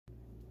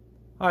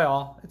Hi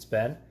all, it's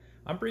Ben.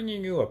 I'm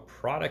bringing you a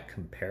product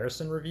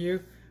comparison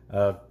review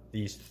of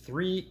these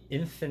 3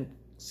 infant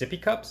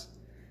sippy cups.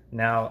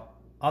 Now,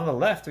 on the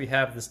left we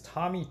have this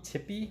Tommee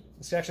Tippee.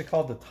 It's actually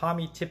called the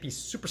Tommee Tippee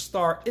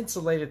Superstar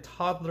Insulated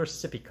Toddler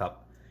Sippy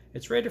Cup.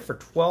 It's rated for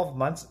 12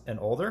 months and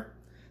older.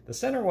 The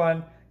center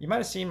one, you might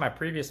have seen my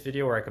previous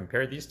video where I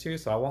compared these two,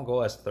 so I won't go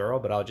as thorough,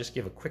 but I'll just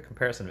give a quick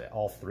comparison of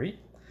all 3.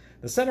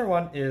 The center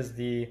one is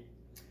the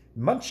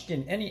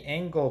Munchkin Any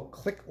Angle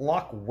Click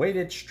Lock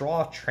Weighted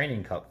Straw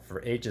Training Cup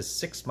for ages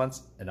 6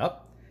 months and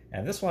up.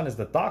 And this one is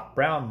the Doc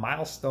Brown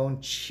Milestone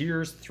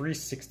Cheers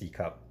 360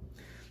 Cup.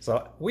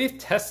 So we've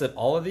tested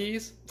all of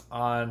these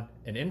on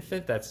an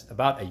infant that's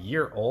about a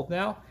year old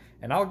now,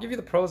 and I'll give you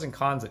the pros and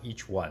cons of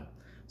each one.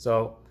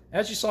 So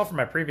as you saw from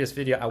my previous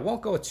video, I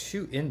won't go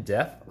too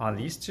in-depth on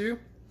these two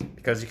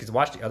because you can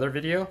watch the other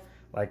video.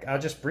 Like, I'll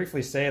just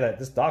briefly say that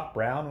this Doc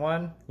Brown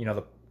one, you know,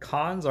 the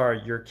cons are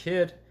your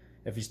kid,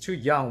 if he's too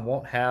young,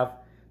 won't have,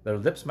 their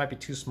lips might be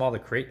too small to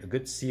create a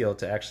good seal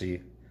to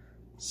actually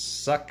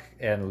suck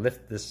and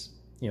lift this,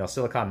 you know,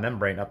 silicone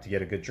membrane up to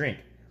get a good drink.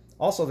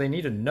 Also, they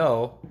need to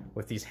know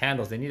with these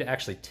handles, they need to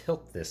actually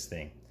tilt this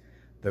thing.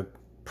 The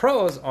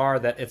pros are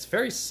that it's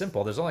very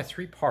simple. There's only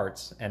 3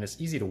 parts and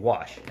it's easy to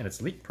wash and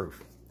it's leak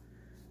proof.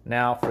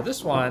 Now for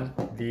this one,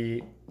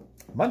 the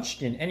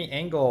Munchkin Any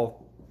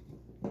Angle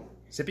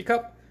Sippy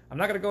Cup, I'm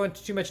not going to go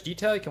into too much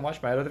detail. You can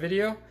watch my other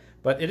video,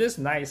 but it is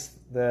nice.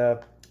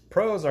 The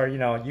pros are, you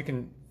know,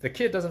 the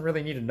kid doesn't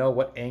really need to know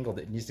what angle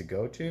it needs to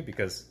go to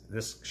because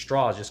this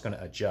straw is just going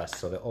to adjust,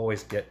 so they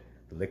always get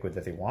the liquid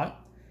that they want.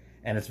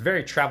 And it's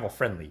very travel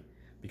friendly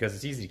because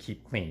it's easy to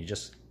keep clean. You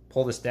just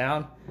pull this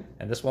down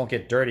and this won't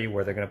get dirty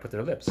where they're going to put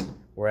their lips.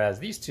 Whereas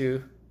these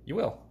two, you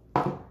will.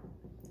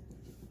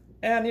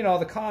 And you know,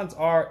 the cons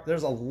are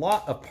there's a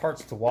lot of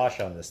parts to wash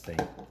on this thing.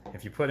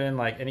 If you put in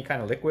like any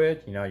kind of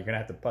liquid, you know, you're going to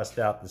have to bust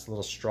out this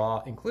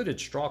little included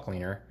straw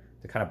cleaner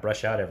to kind of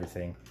brush out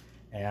everything.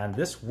 And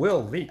this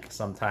will leak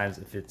sometimes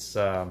if it's,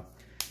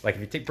 like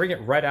if you bring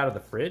it right out of the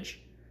fridge,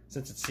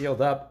 since it's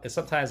sealed up,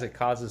 sometimes it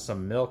causes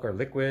some milk or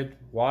liquid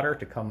water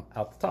to come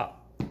out the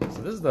top.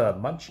 So this is the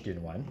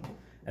Munchkin one.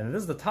 And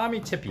this is the Tommee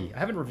Tippee. I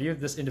haven't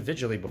reviewed this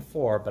individually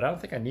before, but I don't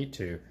think I need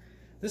to.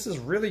 This is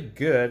really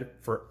good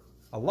for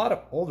a lot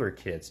of older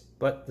kids,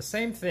 but the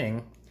same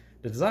thing,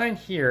 the design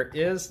here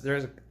is,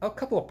 there's a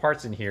couple of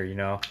parts in here, you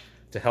know,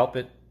 to help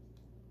it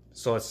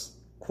so it's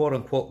quote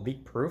unquote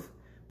leak proof.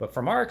 But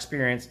from our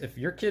experience, if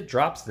your kid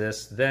drops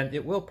this, then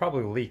it will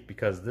probably leak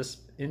because this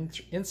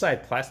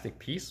inside plastic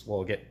piece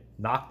will get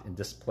knocked and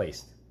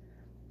displaced.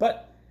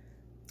 But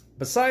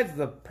besides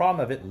the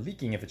problem of it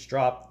leaking if it's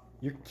dropped,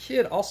 your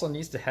kid also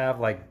needs to have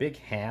like big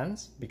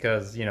hands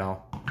because, you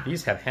know,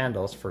 these have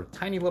handles for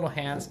tiny little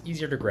hands,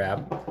 easier to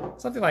grab.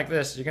 Something like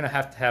this, you're going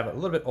to have a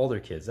little bit older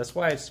kids. That's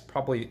why it's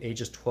probably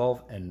ages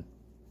 12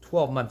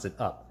 months and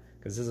up,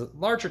 because there's a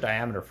larger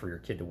diameter for your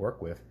kid to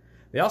work with.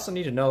 They also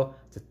need to know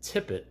to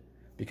tip it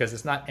because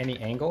it's not any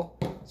angle.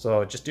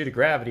 So just due to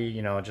gravity,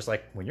 you know, just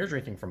like when you're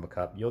drinking from a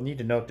cup, you'll need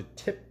to know to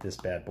tip this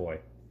bad boy.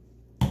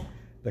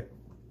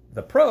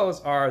 The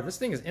pros are this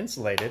thing is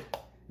insulated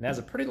and has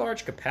a pretty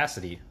large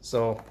capacity.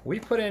 So we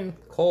put in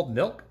cold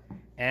milk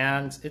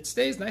and it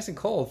stays nice and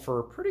cold for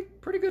a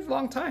pretty good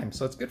long time.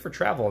 So it's good for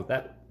travel in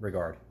that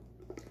regard.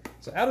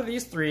 So out of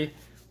these 3,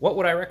 what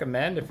would I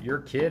recommend if your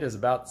kid is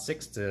about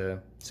 6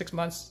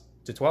 months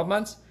to 12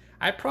 months?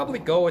 I'd probably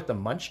go with the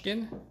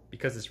Munchkin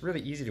because it's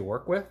really easy to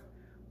work with.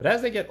 But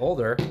as they get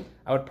older,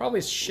 I would probably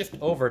shift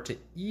over to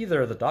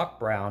either the Doc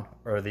Brown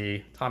or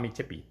the Tommee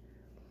Tippee.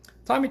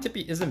 Tommee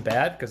Tippee isn't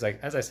bad because,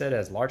 as I said, it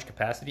has large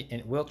capacity and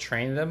it will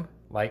train them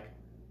like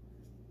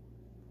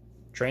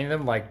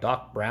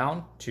Doc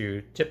Brown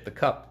to tip the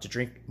cup to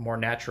drink more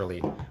naturally.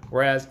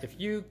 Whereas if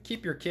you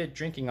keep your kid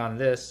drinking on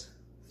this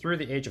through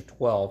the age of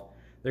 12,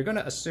 they're going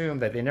to assume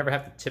that they never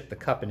have to tip the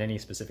cup in any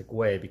specific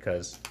way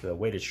because the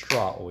weighted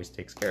straw always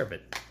takes care of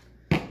it.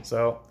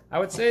 So I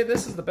would say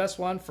this is the best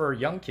one for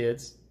young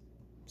kids,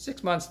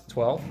 6 months to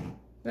 12.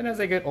 Then as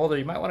they get older,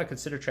 you might want to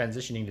consider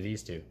transitioning to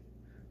these two.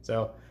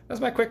 So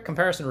that's my quick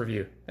comparison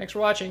review. Thanks for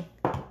watching.